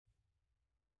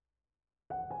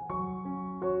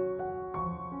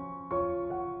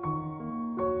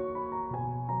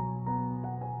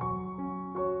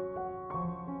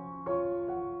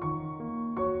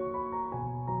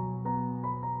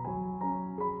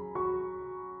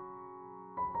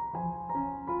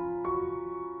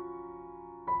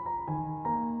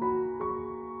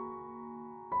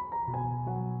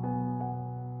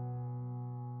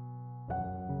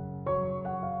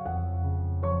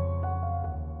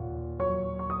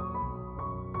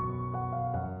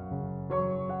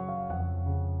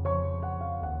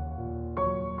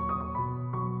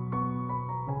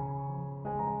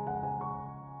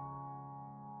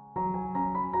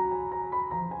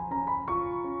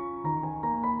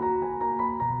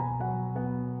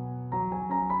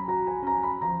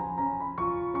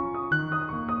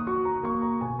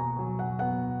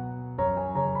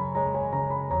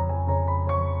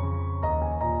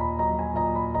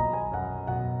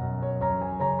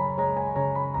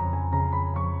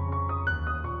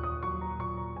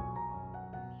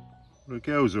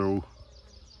girls are all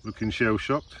looking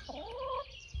shell-shocked.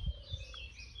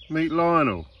 Meet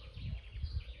Lionel.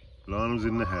 Lionel's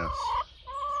in the house.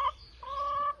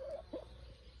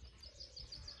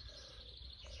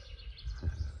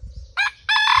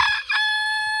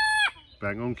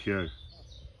 Bang on cue.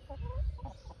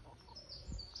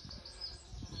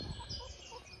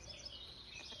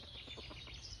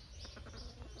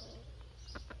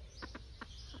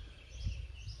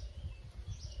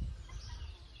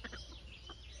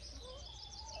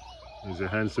 He's a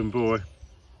handsome boy.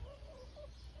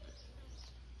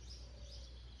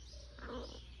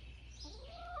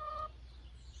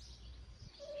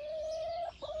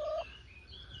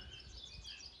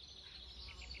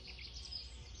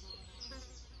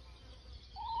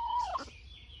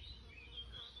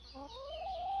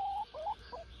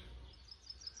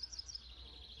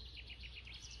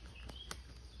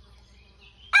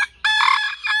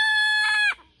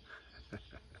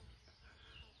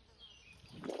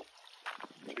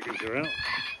 Chickens are out.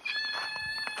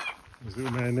 There's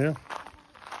little man now.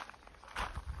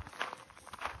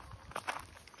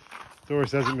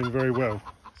 Doris hasn't been very well,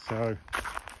 so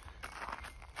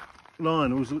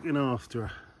Lionel's looking after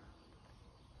her.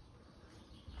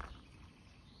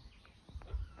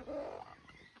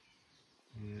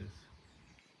 Yes.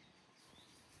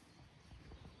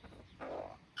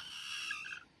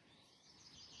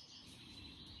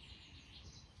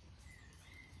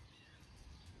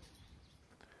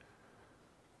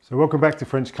 So welcome back to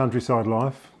French Countryside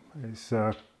Life. It's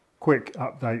a quick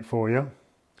update for you.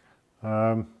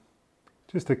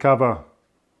 Just to cover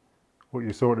what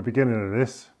you saw at the beginning of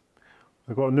this,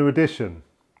 I've got a new addition,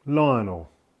 Lionel.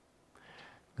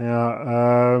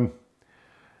 Now,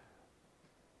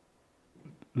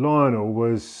 Lionel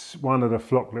was one of the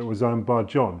flock that was owned by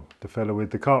John, the fellow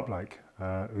with the carp lake,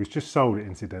 who's just sold it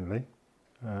incidentally.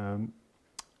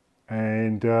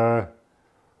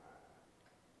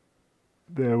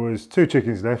 There was 2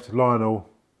 chickens left, Lionel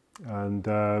and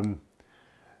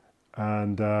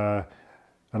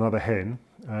another hen,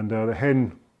 and the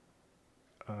hen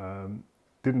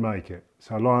didn't make it,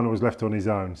 so Lionel was left on his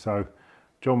own. So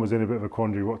John was in a bit of a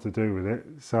quandary what to do with it.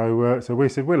 So we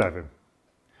said we'll have him.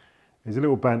 He's a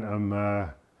little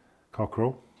bantam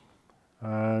cockerel,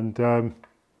 and the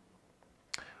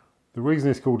reason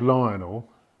it's called Lionel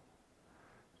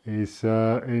is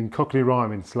in Cockney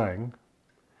rhyming slang.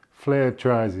 Flared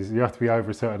trousers, you have to be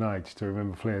over a certain age to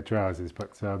remember flared trousers,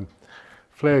 but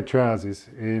flared trousers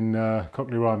in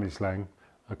Cockney rhyming slang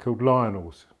are called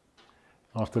Lionels,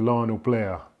 after Lionel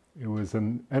Blair, who was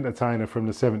an entertainer from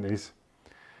the 70s,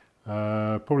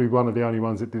 probably one of the only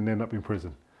ones that didn't end up in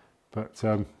prison. But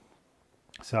so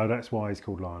that's why he's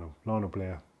called Lionel, Lionel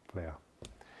Blair.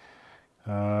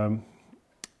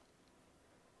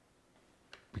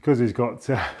 Because he's got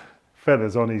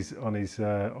feathers on his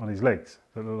legs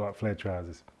that look like flared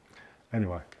trousers.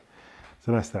 Anyway,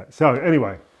 so that's that. So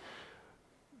anyway,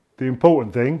 the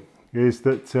important thing is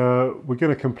that we're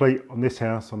going to complete on this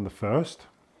house on the 1st.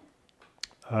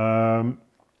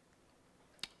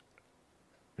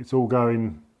 It's all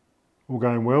going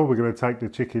well. We're going to take the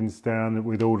chickens down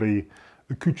with all the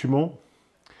accoutrements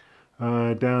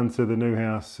down to the new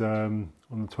house on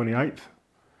the 28th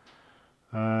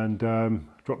and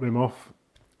drop them off.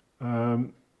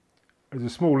 There's a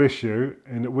small issue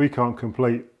in that we can't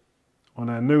complete on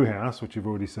our new house, which you've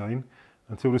already seen,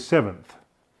 until the 7th.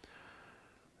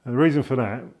 And the reason for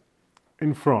that,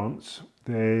 in France,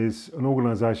 there's an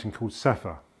organisation called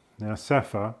SAFA. Now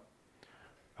SAFA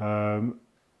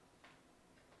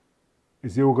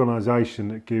is the organisation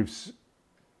that gives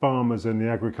farmers in the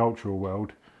agricultural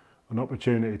world an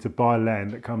opportunity to buy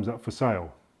land that comes up for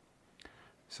sale.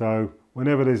 So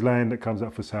whenever there's land that comes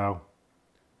up for sale,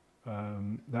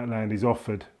 that land is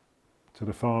offered to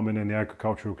the farming and the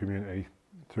agricultural community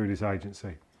through this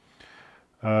agency.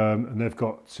 And they've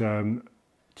got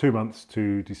 2 months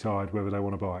to decide whether they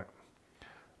want to buy it.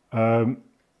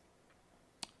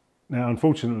 Now,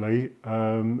 unfortunately,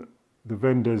 the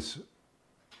vendor's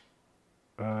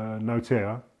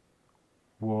notaire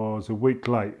was a week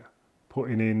late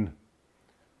putting in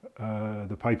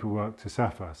the paperwork to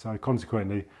SAFA, so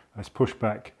consequently has pushed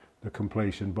back the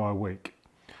completion by a week.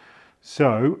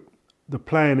 So the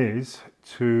plan is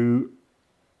to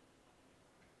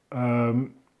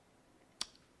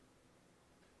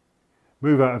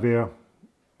move out of here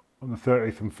on the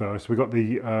 30th and 1st. We've got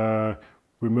the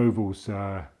removals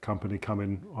company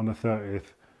coming on the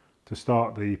 30th to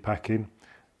start the packing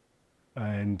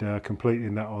and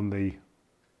completing that on the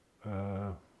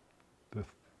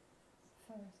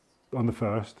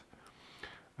 1st.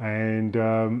 And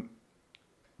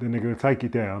then they're going to take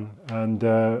it down, and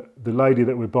the lady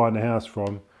that we're buying the house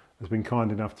from has been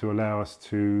kind enough to allow us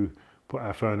to put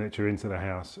our furniture into the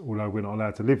house, although we're not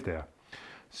allowed to live there.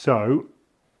 So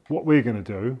what we're going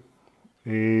to do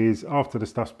is, after the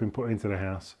stuff's been put into the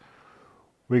house,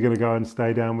 we're going to go and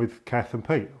stay down with Kath and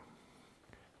Pete,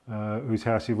 whose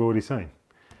house you've already seen.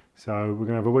 So we're going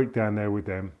to have a week down there with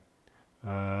them,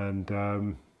 and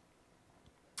I'm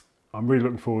really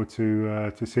looking forward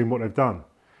to seeing what they've done.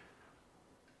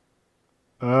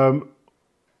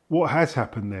 What has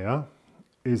happened there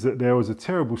is that there was a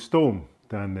terrible storm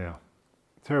down there,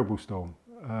 terrible storm,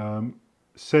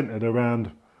 centred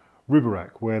around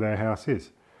Riberack, where their house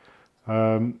is.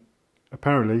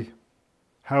 Apparently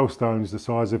hailstones the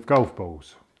size of golf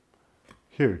balls,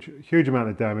 huge amount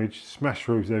of damage, smashed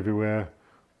roofs everywhere,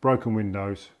 broken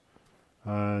windows,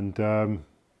 and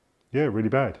yeah, really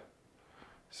bad.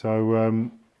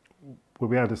 So we'll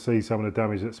be able to see some of the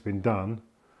damage that's been done,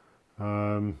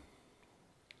 and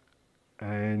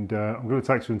I'm going to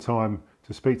take some time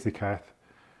to speak to Kath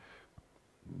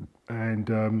and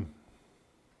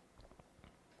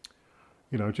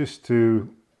you know, just to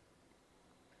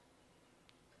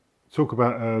talk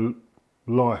about her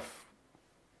life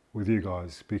with you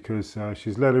guys, because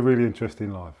she's led a really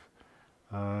interesting life,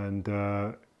 and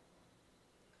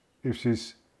if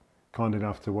she's kind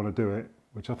enough to want to do it,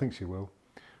 which I think she will,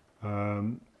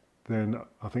 then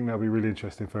I think that'll be really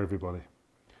interesting for everybody.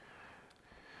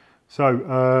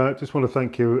 So just want to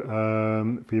thank you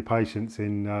for your patience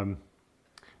in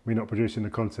me not producing the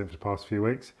content for the past few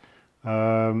weeks.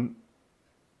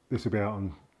 This will be out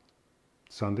on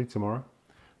Sunday, tomorrow.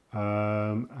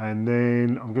 And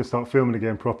then I'm going to start filming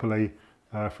again properly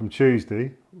from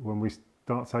Tuesday, when we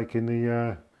start taking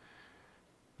the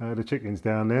chickens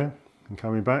down there and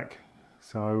coming back.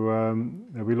 So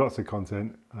there'll be lots of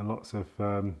content and lots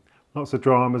of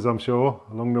dramas, I'm sure,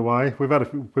 along the way. We've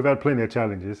had plenty of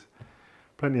challenges,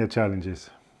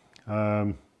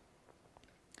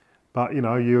 but you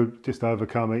know, you just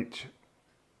overcome each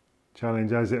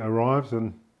challenge as it arrives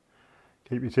and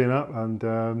keep your chin up.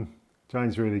 And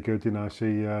Jane's really good, you know.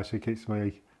 She keeps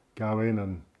me going,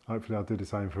 and hopefully I'll do the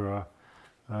same for her.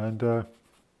 And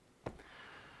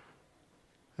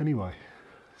anyway,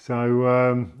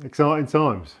 so exciting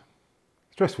times,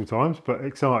 stressful times, but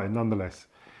exciting nonetheless.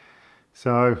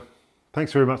 So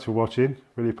thanks very much for watching,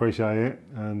 really appreciate it,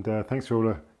 and thanks for all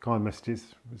the kind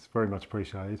messages, it's very much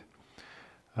appreciated.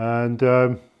 And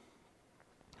if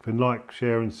you like,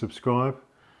 share and subscribe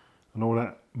and all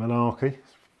that malarkey.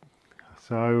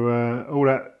 So all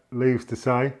that leaves to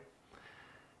say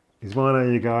is, well,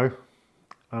 there you go,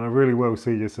 and I really will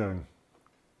see you soon.